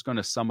others. So I'm just going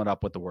to sum it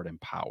up with the word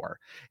empower.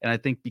 And I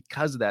think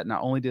because of that,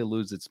 not only did it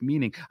lose its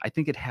meaning, I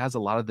think it has a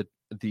lot of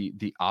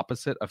the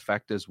opposite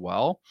effect as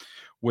well,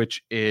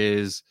 which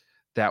is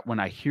that when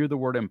I hear the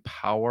word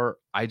empower,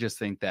 I just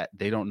think that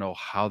they don't know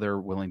how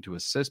they're willing to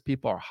assist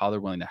people or how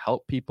they're willing to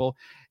help people.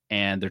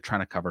 And they're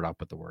trying to cover it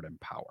up with the word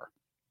empower.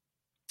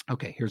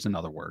 Okay, here's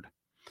another word.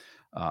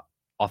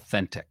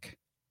 Authentic.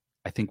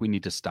 I think we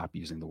need to stop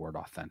using the word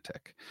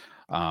authentic.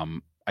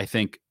 I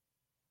think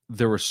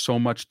there was so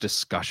much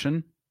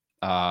discussion,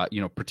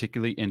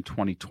 particularly in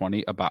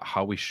 2020 about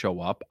how we show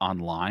up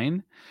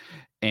online.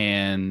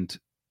 And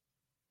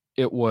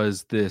it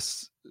was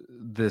this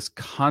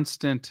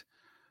constant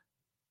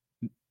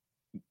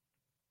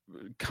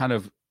kind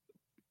of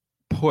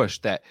push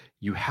that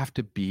you have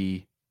to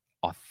be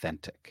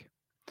authentic.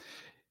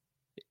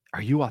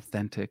 Are you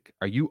authentic?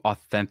 Are you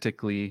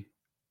authentically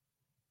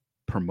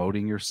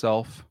promoting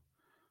yourself?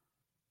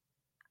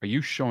 Are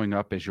you showing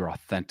up as your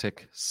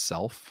authentic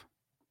self?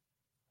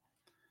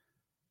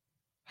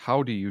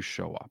 How do you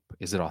show up?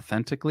 Is it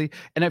authentically?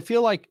 And I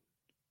feel like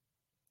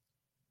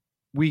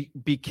we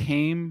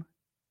became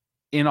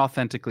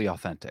inauthentically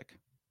authentic,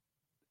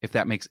 if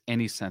that makes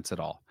any sense at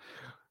all.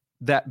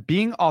 That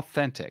being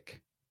authentic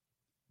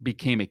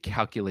became a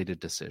calculated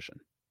decision.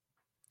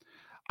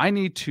 I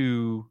need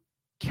to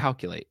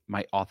calculate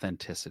my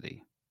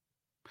authenticity.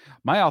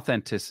 My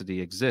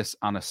authenticity exists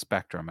on a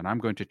spectrum, and I'm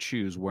going to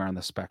choose where on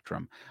the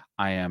spectrum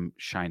I am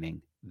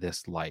shining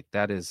this light.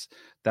 That's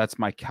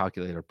my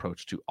calculated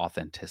approach to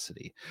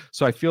authenticity.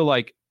 So I feel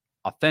like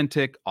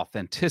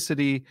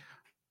authenticity,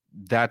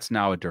 that's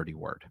now a dirty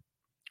word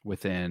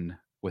within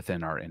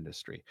our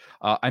industry.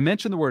 I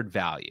mentioned the word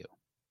value.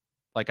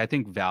 Like, I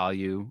think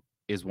value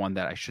is one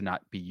that I should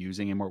not be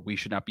using anymore. We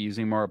should not be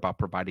using more about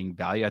providing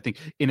value. I think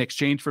in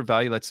exchange for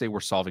value, let's say we're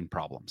solving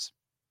problems,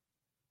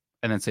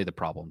 and then say the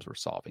problems we're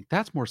solving.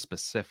 That's more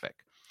specific.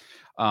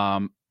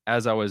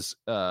 As I was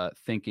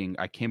thinking,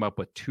 I came up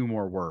with 2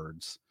 more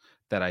words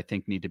that I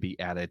think need to be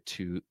added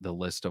to the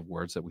list of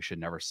words that we should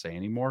never say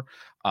anymore.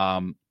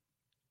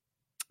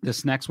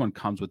 This next one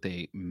comes with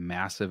a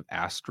massive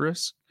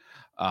asterisk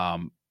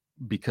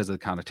because of the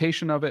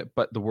connotation of it,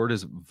 but the word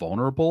is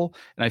vulnerable.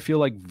 And I feel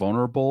like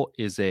vulnerable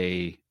is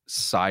a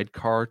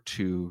sidecar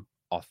to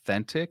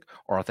authentic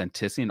or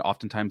authenticity, and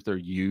oftentimes they're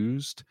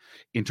used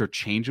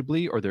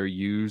interchangeably or they're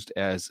used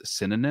as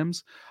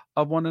synonyms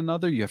of one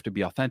another. You have to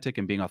be authentic,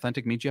 and being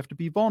authentic means you have to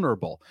be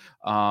vulnerable.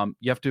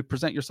 You have to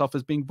present yourself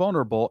as being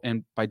vulnerable,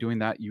 and by doing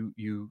that,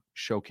 you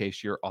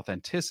showcase your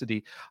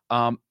authenticity.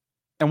 And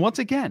once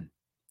again,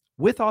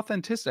 with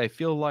authenticity, I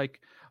feel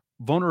like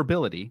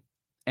vulnerability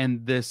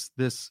and this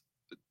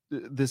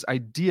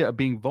idea of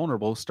being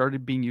vulnerable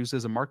started being used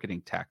as a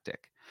marketing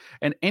tactic.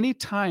 And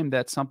anytime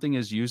that something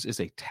is used as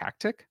a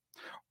tactic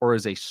or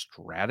as a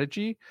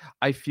strategy,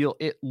 I feel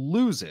it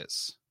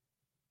loses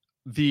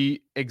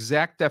the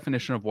exact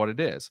definition of what it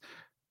is.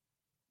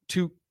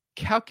 To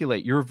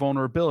calculate your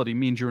vulnerability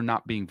means you're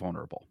not being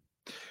vulnerable.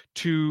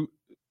 To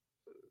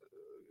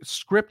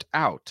script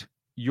out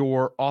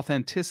your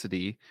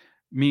authenticity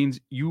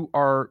means you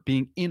are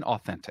being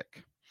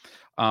inauthentic.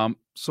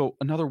 So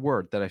another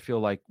word that I feel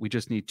like we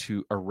just need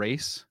to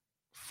erase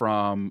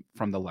from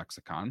the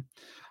lexicon.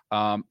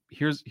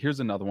 Here's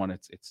another one.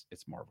 It's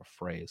more of a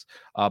phrase.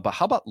 But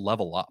how about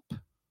level up?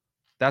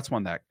 That's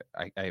one that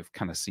I've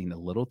kind of seen a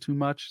little too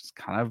much. It's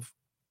kind of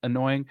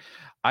annoying.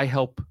 I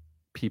help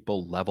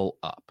people level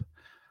up.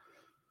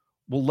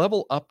 Well,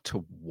 level up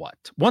to what?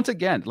 Once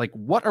again, like,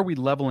 what are we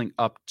leveling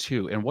up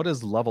to? And what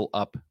does level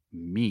up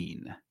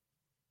mean?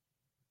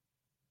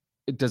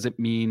 Does it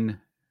mean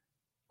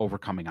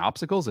overcoming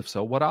obstacles? If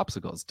so, what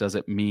obstacles? Does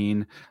it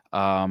mean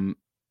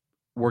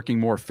working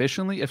more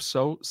efficiently? If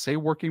so, say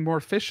working more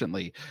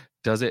efficiently.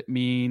 Does it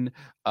mean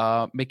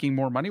making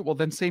more money? Well,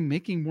 then say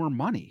making more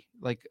money.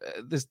 Like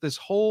this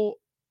whole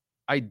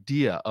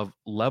idea of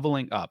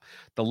leveling up.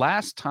 The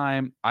last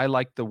time I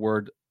liked the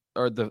word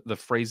or the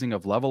phrasing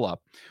of level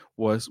up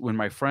was when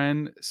my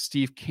friend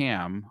Steve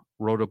Kamb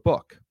wrote a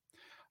book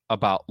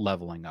about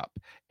leveling up.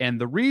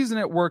 And the reason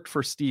it worked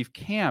for Steve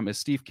Kamb is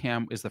Steve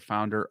Kamb is the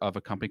founder of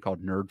a company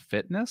called Nerd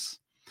Fitness.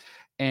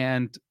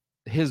 And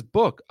his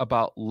book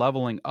about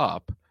leveling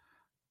up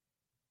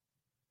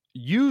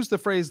used the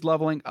phrase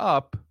leveling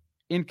up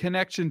in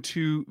connection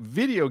to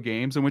video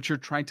games in which you're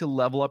trying to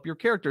level up your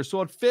character.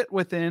 So it fit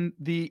within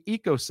the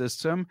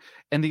ecosystem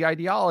and the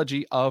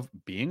ideology of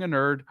being a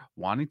nerd,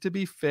 wanting to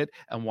be fit,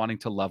 and wanting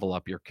to level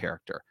up your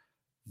character.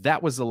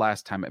 That was the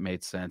last time it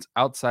made sense.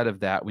 Outside of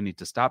that, we need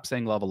to stop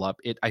saying level up.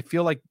 I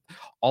feel like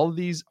all of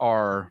these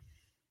are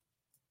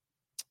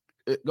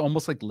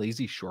almost like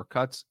lazy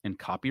shortcuts in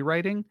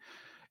copywriting.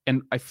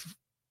 And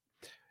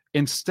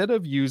instead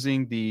of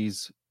using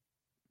these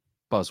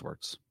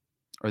buzzwords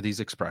or these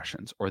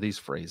expressions or these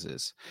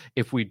phrases,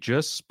 if we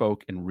just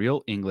spoke in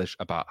real English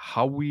about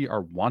how we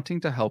are wanting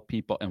to help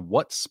people and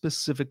what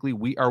specifically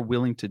we are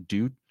willing to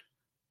do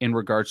in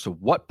regards to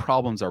what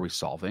problems are we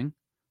solving,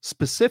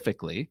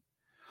 specifically,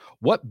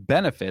 what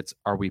benefits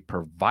are we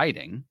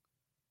providing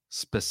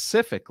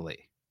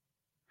specifically?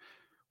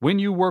 When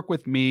you work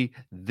with me,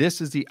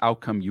 this is the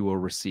outcome you will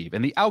receive.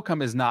 And the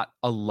outcome is not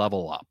a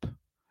level up.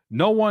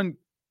 No one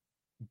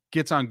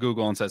gets on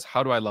Google and says,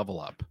 how do I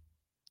level up?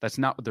 That's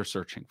not what they're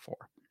searching for.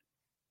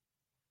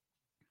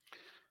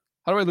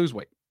 How do I lose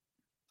weight?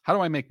 How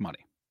do I make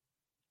money?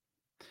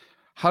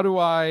 How do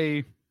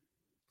I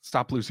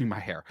stop losing my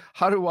hair?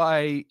 How do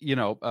I,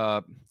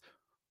 I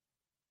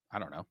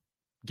don't know,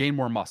 gain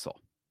more muscle?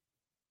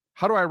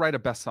 How do I write a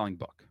best-selling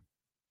book?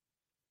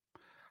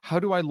 How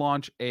do I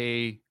launch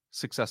a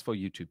successful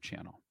YouTube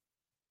channel?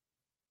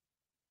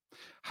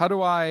 How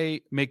do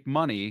I make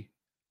money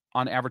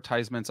on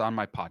advertisements on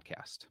my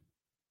podcast?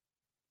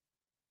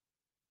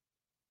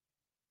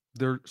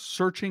 They're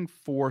searching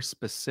for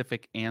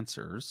specific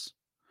answers.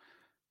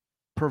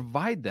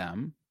 Provide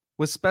them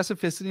with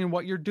specificity in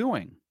what you're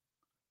doing.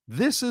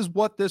 This is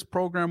what this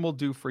program will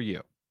do for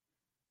you.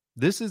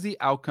 This is the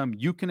outcome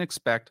you can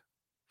expect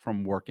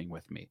from working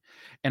with me.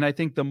 And I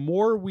think the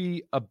more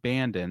we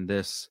abandon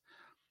this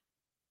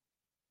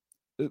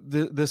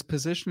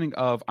positioning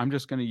of, I'm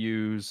just going to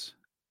use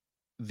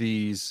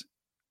these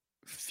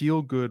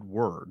feel-good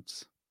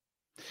words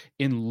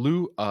in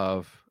lieu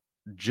of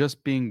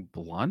just being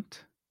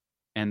blunt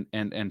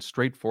and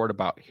straightforward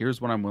about,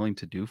 here's what I'm willing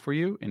to do for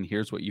you and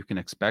here's what you can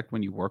expect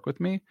when you work with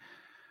me.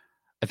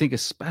 I think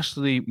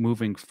especially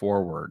moving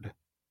forward,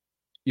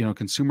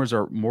 consumers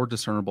are more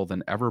discernible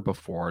than ever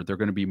before. They're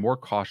going to be more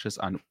cautious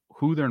on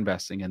who they're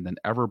investing in than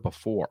ever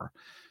before.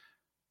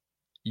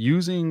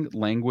 Using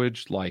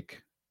language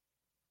like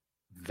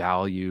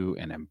value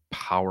and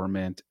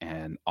empowerment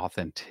and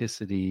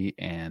authenticity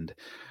and,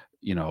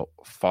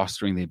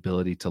 fostering the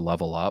ability to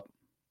level up,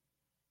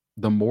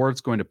 the more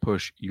it's going to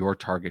push your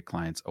target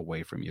clients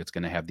away from you. It's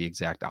going to have the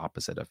exact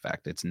opposite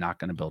effect. It's not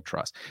going to build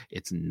trust.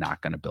 It's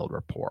not going to build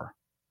rapport.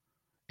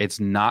 It's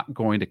not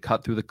going to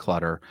cut through the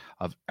clutter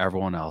of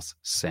everyone else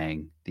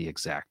saying the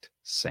exact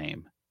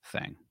same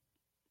thing.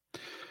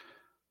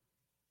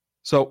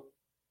 So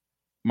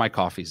my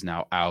coffee's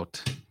now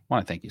out. I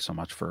want to thank you so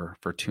much for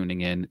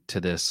tuning in to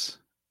this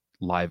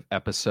live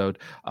episode.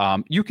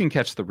 You can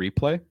catch the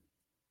replay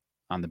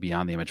on the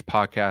Beyond the Image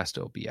podcast.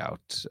 It'll be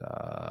out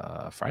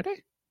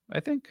Friday, I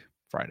think.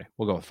 Friday.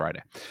 We'll go with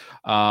Friday.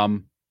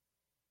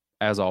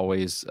 As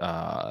always,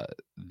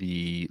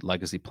 the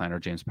Legacy Planner,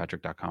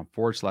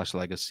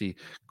 jamespatrick.com/legacy.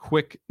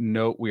 Quick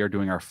note, we are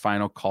doing our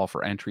final call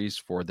for entries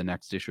for the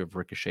next issue of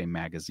Ricochet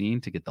Magazine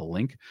to get the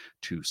link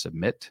to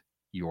submit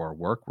your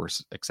work. We're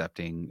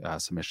accepting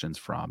submissions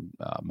from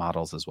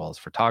models as well as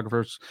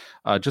photographers.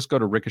 Just go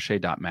to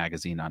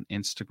ricochet.magazine on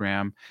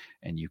Instagram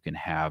and you can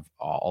have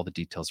all the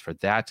details for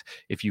that.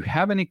 If you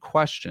have any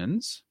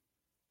questions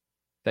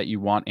that you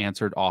want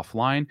answered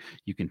offline,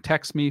 you can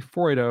text me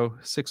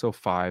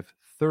 480-605-3254,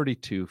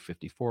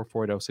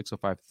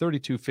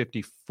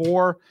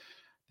 480-605-3254.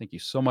 Thank you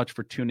so much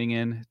for tuning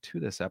in to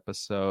this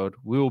episode.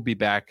 We will be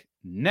back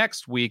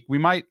next week. We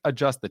might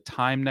adjust the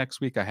time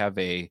next week. I have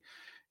a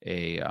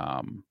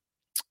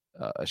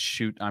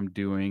shoot I'm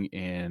doing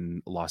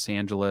in Los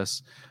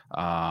Angeles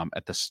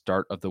at the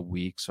start of the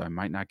week, so I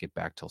might not get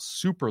back till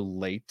super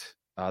late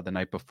the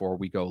night before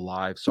we go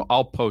live. So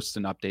I'll post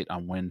an update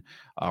on when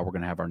we're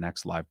going to have our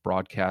next live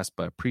broadcast,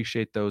 but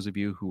appreciate those of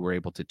you who were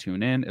able to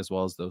tune in, as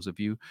well as those of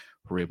you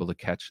who were able to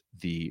catch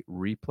the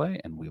replay,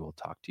 and we will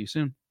talk to you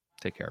soon.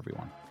 Take care,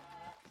 everyone.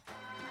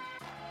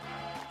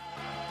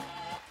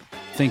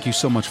 Thank you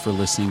so much for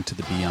listening to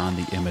the Beyond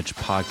the Image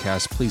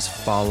podcast. Please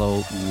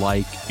follow,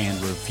 like,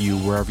 and review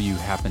wherever you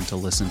happen to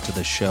listen to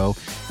the show.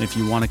 And if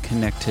you want to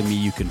connect to me,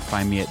 you can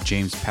find me at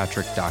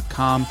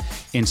jamespatrick.com,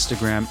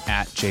 Instagram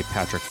at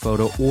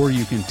jpatrickphoto, or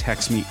you can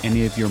text me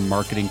any of your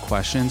marketing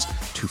questions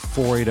to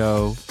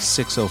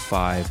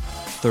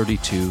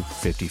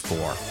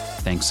 480-605-3254.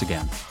 Thanks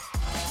again.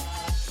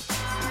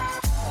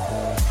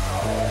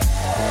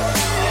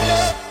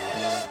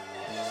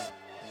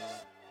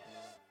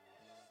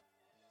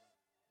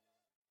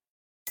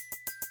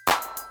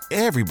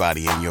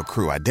 Everybody in your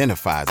crew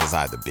identifies as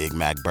either Big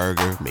Mac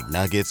Burger,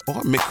 McNuggets,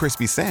 or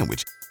McCrispy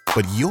Sandwich.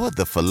 But you're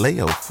the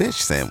Filet-O-Fish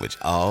Sandwich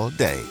all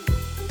day.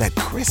 That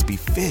crispy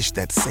fish,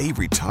 that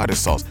savory tartar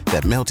sauce,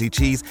 that melty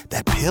cheese,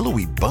 that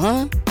pillowy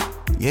bun.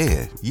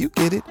 Yeah, you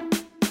get it.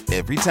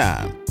 Every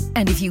time.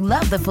 And if you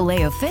love the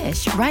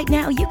Filet-O-Fish, right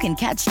now you can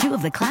catch two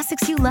of the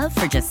classics you love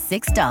for just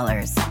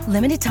 $6.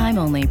 Limited time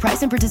only.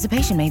 Price and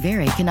participation may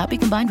vary. Cannot be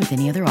combined with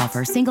any other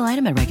offer. Single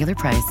item at regular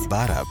price.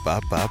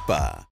 Ba-da-ba-ba-ba.